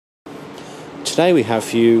Today we have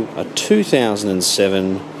for you a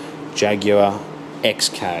 2007 Jaguar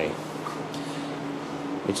XK.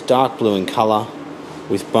 It's dark blue in colour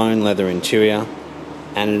with bone leather interior,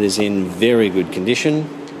 and it is in very good condition.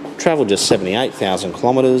 Travelled just 78,000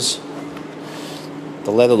 kilometres.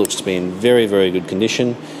 The leather looks to be in very good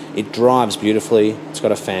condition. It drives beautifully. It's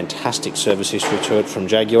got a fantastic service history to it from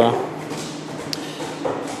Jaguar,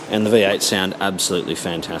 and the V8 sound absolutely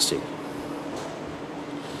fantastic.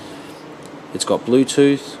 It's got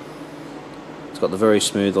Bluetooth. It's got the very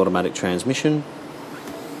smooth automatic transmission,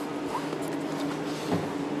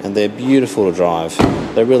 and they're beautiful to drive.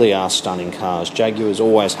 They really are stunning cars. Jaguars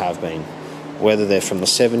always have been, whether they're from the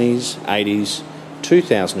 70s, 80s,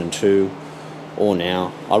 2002 or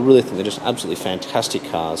now. I really think they're just absolutely fantastic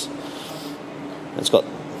cars. It's got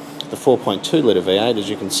the 4.2 litre V8, as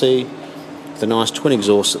you can see, the nice twin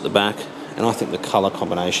exhausts at the back, and I think the colour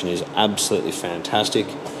combination is absolutely fantastic,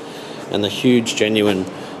 and the huge genuine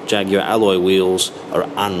Jaguar alloy wheels are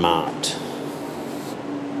unmarked.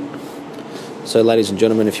 So ladies and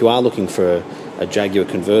gentlemen, if you are looking for a Jaguar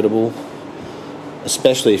convertible,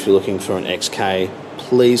 especially if you're looking for an XK,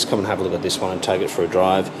 please come and have a look at this one and take it for a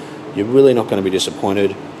drive. You're really not going to be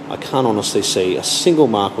disappointed. I can't honestly see a single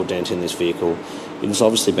mark or dent in this vehicle. It has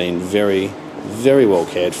obviously been very well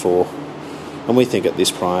cared for, and we think at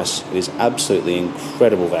this price it is absolutely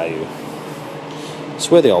incredible value.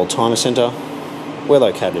 So we're the Oldtimer Centre. We're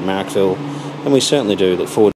located in Marrickville, and we certainly do look forward